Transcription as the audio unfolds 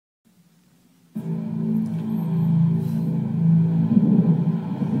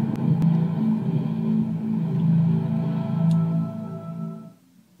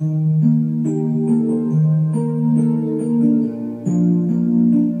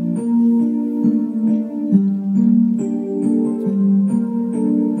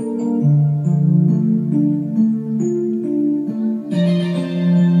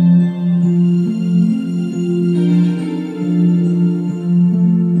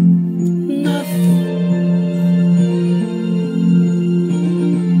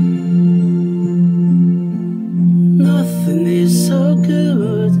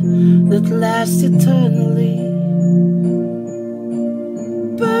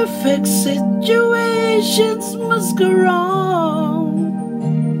Perfect situations must go wrong,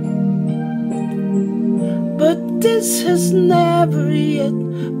 but this has never yet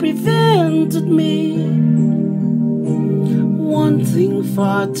prevented me wanting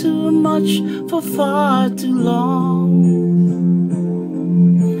far too much for far too long.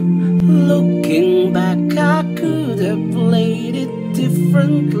 Looking back, I could have played it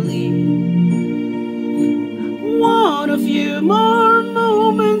differently. One of you more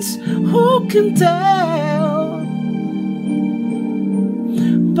moments, who can tell?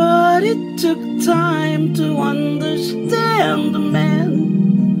 But it took time to understand the man.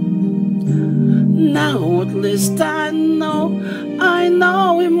 Now at least I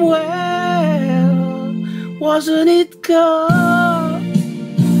know him well. Wasn't it good?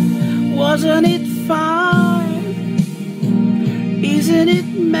 Wasn't it fine? Isn't it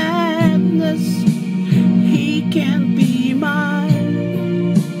madness? He can't be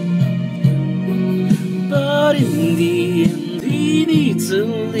mine. But in the end he needs a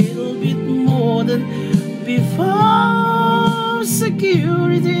little bit more than before.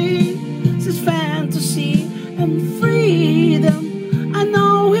 Security, his fantasy and freedom, I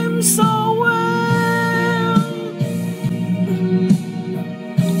know him so well.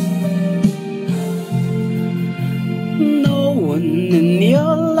 No one in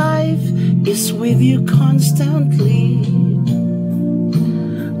your life is with you constantly.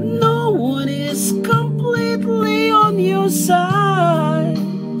 No one is completely on your side.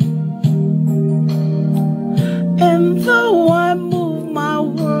 And though I move my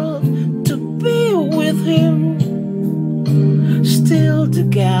world to be with him, still the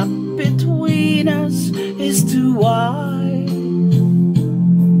gap between us is too wide.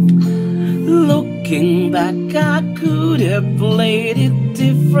 Looking back, I could have played it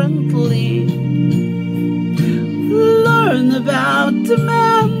differently. Learn about the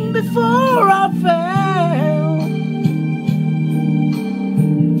man before I fell.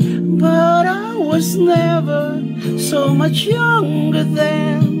 But I was never so much younger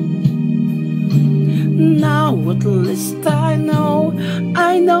then. Now at least I know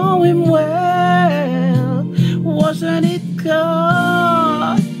him well. Wasn't it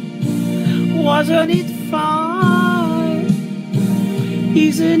good? Wasn't it fine?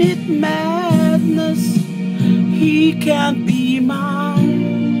 Isn't it madness? He can't be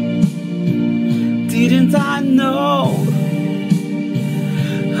mine. Didn't I know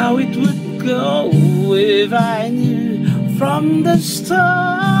how it would go if I knew from the start?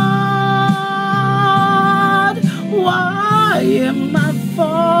 Why am I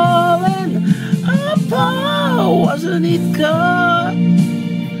falling apart? Wasn't it good?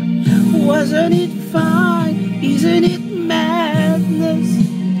 Wasn't it fine? Isn't it madness?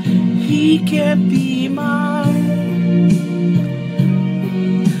 He can't be mine.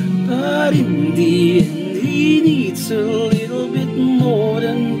 But in the end he needs a little bit more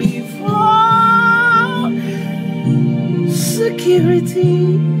than before.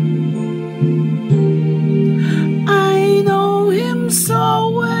 Security, I know him so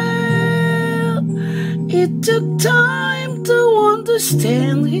well. It took time to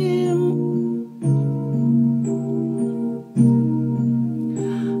understand him.